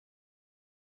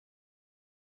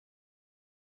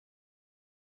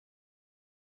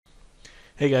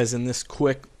Hey guys, in this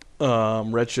quick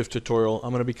Redshift tutorial, I'm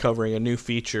going to be covering a new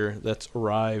feature that's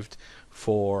arrived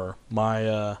for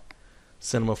Maya,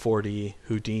 Cinema 4D,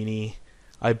 Houdini.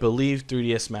 I believe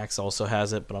 3ds Max also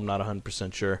has it, but I'm not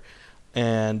 100% sure.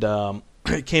 And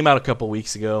it came out a couple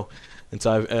weeks ago, and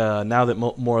so now that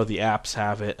more of the apps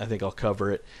have it, I think I'll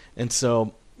cover it. And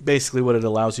so basically what it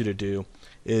allows you to do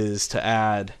is to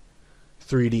add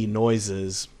 3D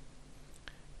noises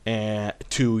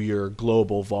to your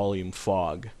global volume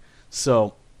fog.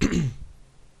 So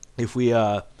if we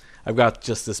I've got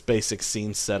just this basic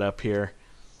scene set up here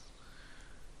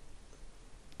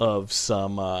of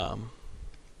some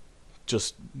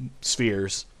just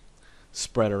spheres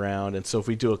spread around, and so if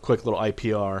we do a quick little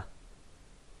IPR,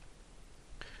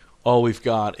 all we've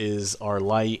got is our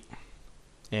light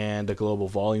and a global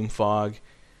volume fog.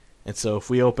 And so if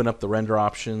we open up the render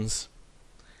options,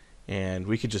 and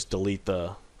we could just delete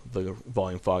the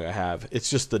volume fog I have. It's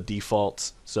just the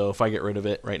defaults. So if I get rid of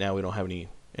it, right now we don't have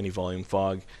any volume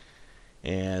fog.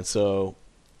 And so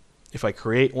if I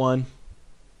create one,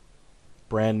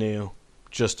 brand new,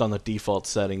 just on the default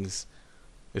settings,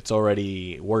 it's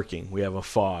already working. We have a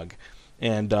fog.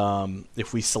 And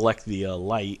if we select the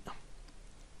light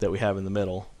that we have in the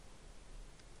middle,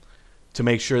 to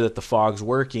make sure that the fog's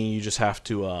working, you just have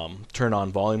to turn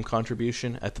on volume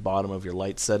contribution at the bottom of your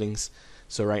light settings.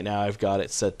 So right now I've got it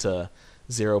set to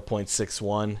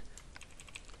 0.61,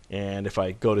 and if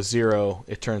I go to 0,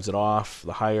 it turns it off.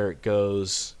 The higher it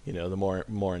goes, the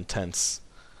more intense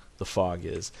the fog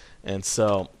is. And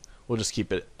so we'll just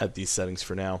keep it at these settings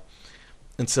for now.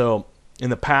 And so in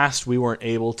the past, we weren't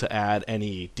able to add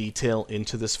any detail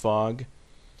into this fog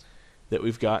that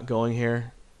we've got going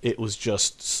here. It was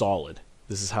just solid.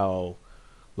 This is how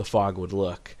the fog would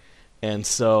look. And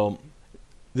so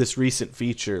this recent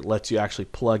feature lets you actually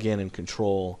plug in and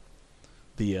control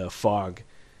the fog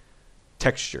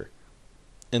texture.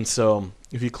 And so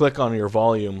if you click on your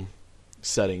volume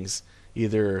settings,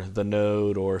 either the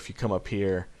node, or if you come up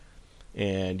here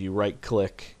and you right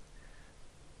click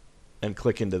and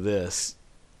click into this,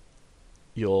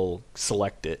 you'll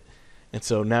select it. And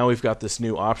so now we've got this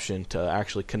new option to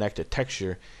actually connect a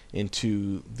texture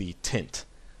into the tint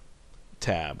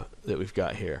tab that we've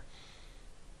got here.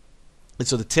 And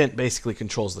so the tint basically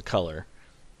controls the color.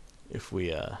 If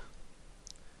we,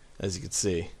 as you can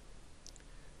see.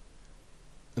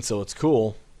 And so what's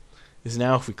cool is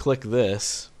now if we click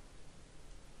this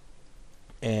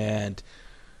and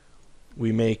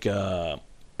we make a,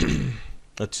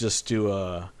 let's just do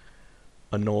a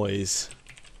noise.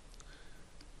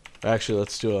 Actually,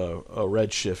 let's do a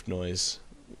Redshift noise,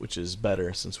 which is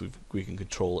better since we can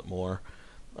control it more.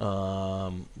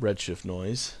 Redshift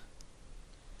noise.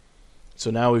 So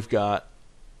now we've got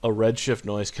a Redshift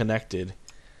noise connected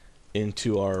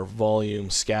into our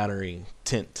volume scattering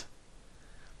tint.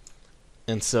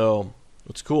 And so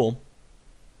what's cool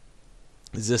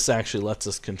is this actually lets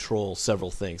us control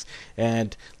several things.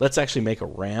 And let's actually make a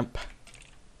ramp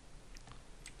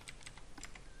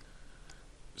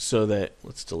so that,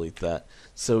 let's delete that,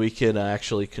 so we can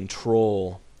actually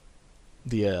control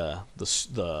the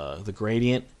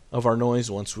gradient of our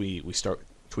noise once we start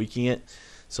tweaking it.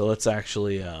 So let's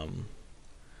actually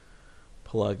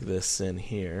plug this in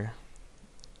here.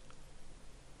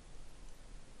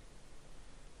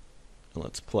 And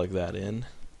let's plug that in.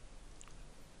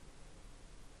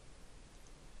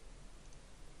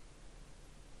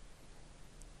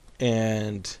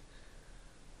 And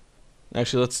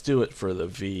actually, let's do it for the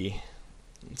V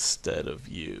instead of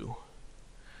U.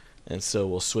 And so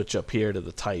we'll switch up here to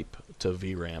the type to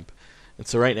VRamp. And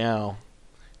so right now,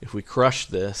 if we crush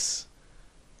this,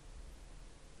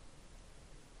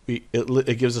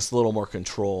 it gives us a little more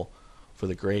control for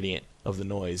the gradient of the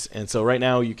noise. And so right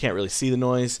now you can't really see the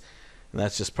noise, and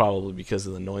that's just probably because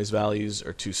of the noise values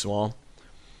are too small.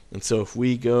 And so if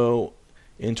we go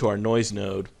into our noise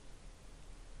node,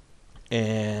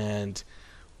 and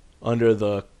under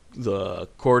the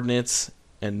coordinates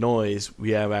and noise, we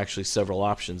have actually several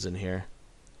options in here.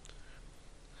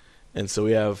 And so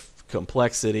we have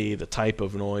complexity, the type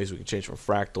of noise. We can change from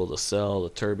fractal to cell, the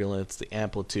turbulence, the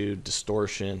amplitude,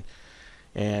 distortion,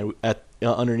 and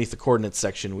underneath the coordinates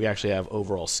section we actually have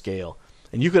overall scale.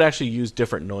 And you could actually use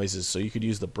different noises. So you could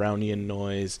use the Brownian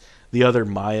noise, the other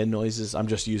Maya noises. I'm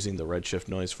just using the Redshift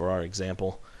noise for our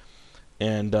example.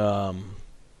 And so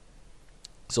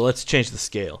let's change the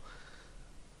scale.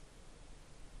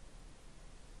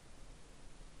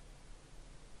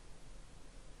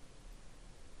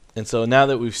 And so now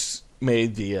that we've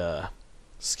made the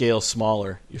scale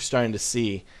smaller, you're starting to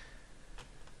see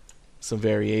some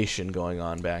variation going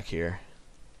on back here.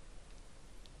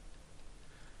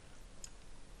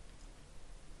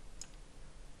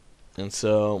 And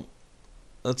so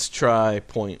let's try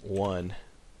 0.1.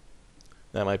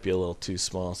 That might be a little too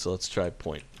small, so let's try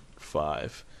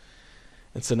 0.5.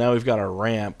 And so now we've got our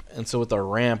ramp, and so with our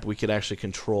ramp we could actually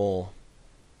control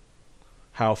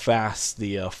how fast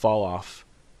the fall off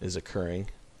is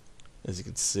occurring. As you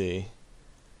can see,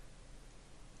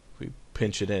 if we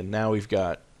pinch it in, now we've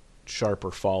got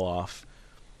sharper fall off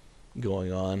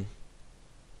going on.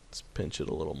 Let's pinch it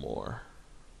a little more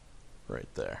right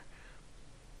there.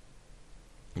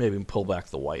 Maybe pull back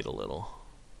the white a little.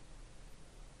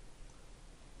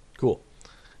 Cool.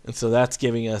 And so that's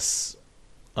giving us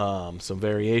some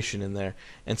variation in there.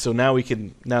 And so now we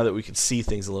can, now that we can see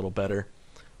things a little better,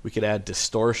 we could add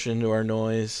distortion to our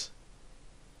noise.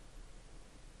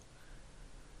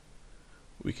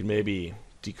 We can maybe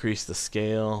decrease the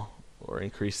scale or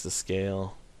increase the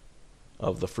scale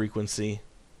of the frequency.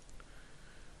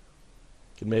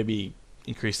 Could maybe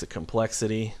increase the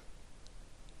complexity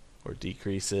or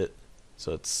decrease it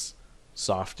so it's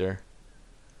softer.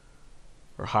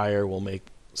 Or higher, we'll make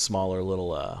smaller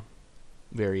little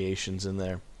variations in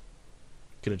there.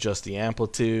 You can adjust the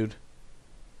amplitude.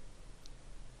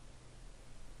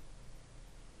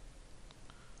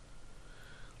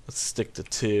 Let's stick to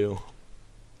 2.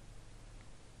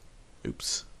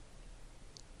 Oops.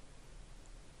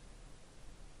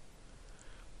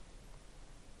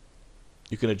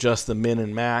 You can adjust the min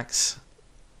and max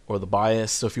or the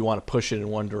bias, so if you want to push it in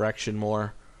one direction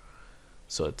more,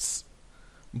 so it's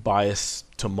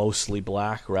biased to mostly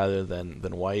black rather than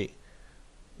white.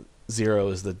 0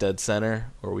 is the dead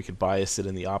center, or we could bias it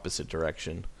in the opposite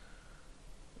direction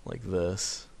like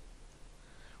this,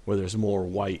 where there's more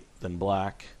white than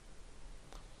black.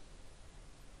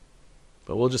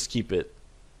 But we'll just keep it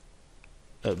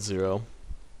at 0.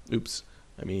 Oops,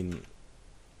 I mean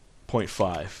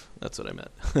 0.5. That's what I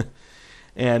meant.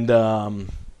 And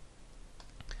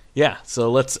yeah, so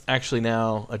let's actually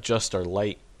now adjust our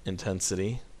light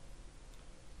intensity.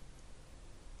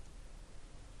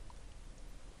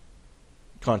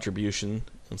 Contribution,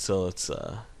 and so let's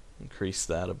increase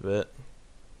that a bit.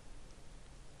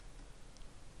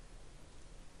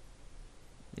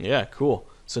 Yeah, cool.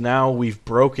 So now we've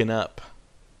broken up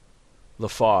the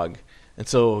fog, and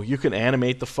so you can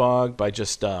animate the fog by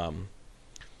just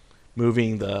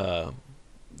moving the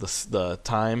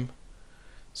time.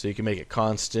 So you can make it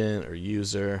constant or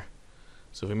user.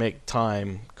 So if we make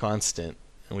time constant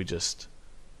and we just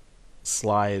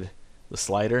slide the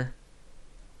slider,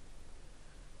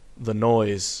 the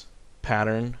noise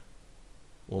pattern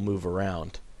will move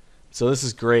around. So this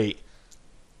is great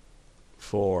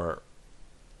for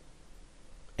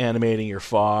animating your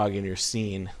fog and your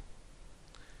scene,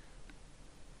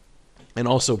 and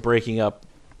also breaking up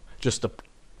just a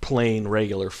plain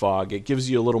regular fog. It gives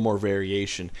you a little more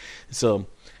variation. So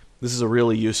this is a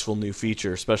really useful new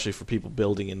feature, especially for people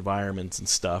building environments and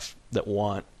stuff that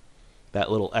want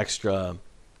that little extra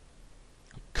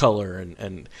color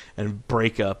and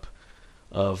breakup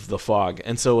of the fog.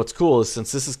 And so what's cool is,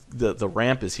 since this is the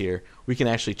ramp is here, we can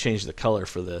actually change the color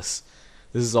for this.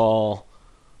 This is all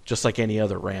just like any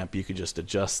other ramp. You could just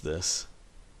adjust this.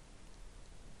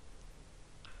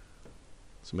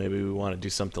 So maybe we want to do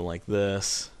something like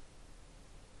this.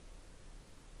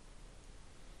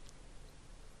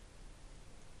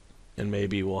 And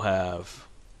maybe we'll have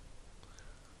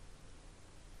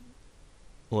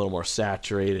a little more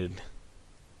saturated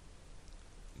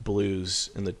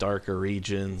blues in the darker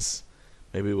regions.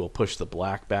 Maybe we'll push the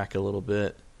black back a little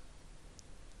bit.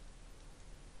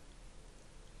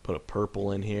 Put a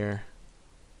purple in here.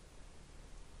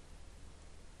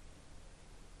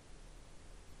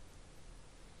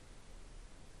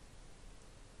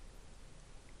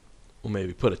 We'll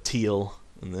maybe put a teal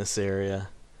in this area.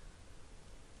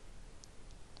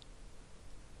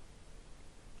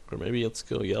 Or maybe let's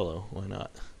go yellow. Why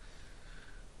not?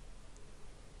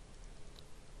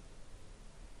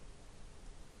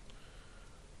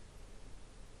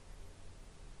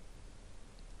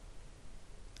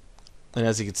 And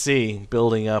as you can see,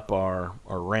 building up our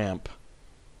ramp,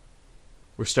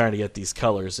 we're starting to get these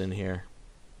colors in here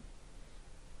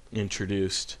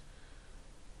introduced.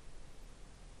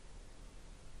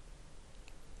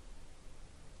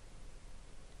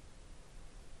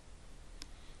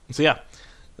 So yeah,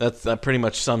 that pretty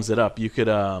much sums it up. You could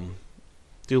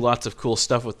do lots of cool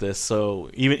stuff with this. So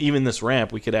even this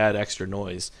ramp, we could add extra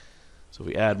noise. So if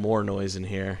we add more noise in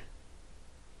here,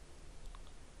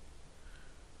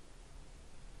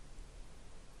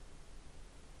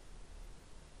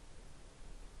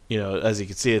 you know, as you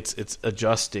can see, it's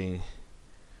adjusting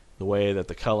the way that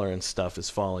the color and stuff is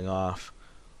falling off.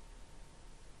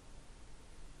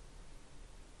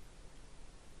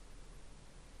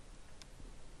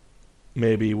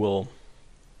 maybe we'll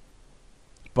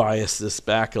bias this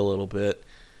back a little bit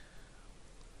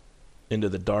into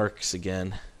the darks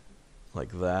again,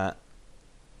 like that.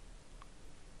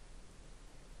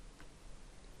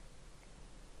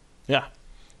 Yeah.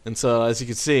 And so as you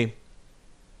can see,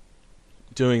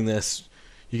 doing this,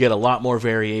 you get a lot more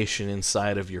variation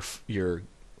inside of your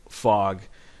fog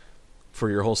for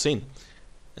your whole scene.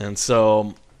 And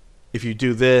so if you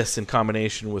do this in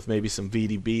combination with maybe some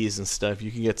VDBs and stuff,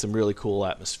 you can get some really cool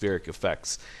atmospheric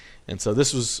effects. And so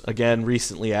this was, again,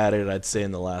 recently added, I'd say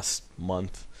in the last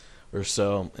month or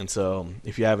so. And so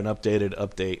if you haven't updated,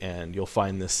 update, and you'll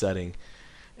find this setting.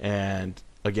 And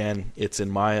again, it's in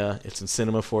Maya, it's in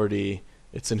Cinema 4D,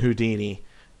 it's in Houdini,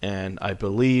 and I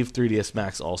believe 3ds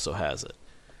Max also has it.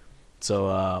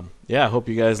 So yeah, I hope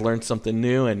you guys learned something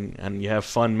new and you have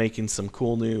fun making some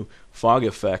cool new fog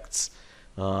effects.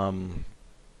 And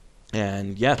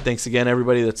yeah, thanks again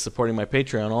everybody that's supporting my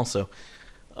Patreon also.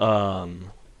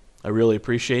 I really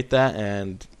appreciate that,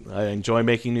 and I enjoy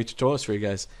making new tutorials for you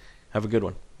guys. Have a good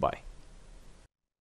one. Bye.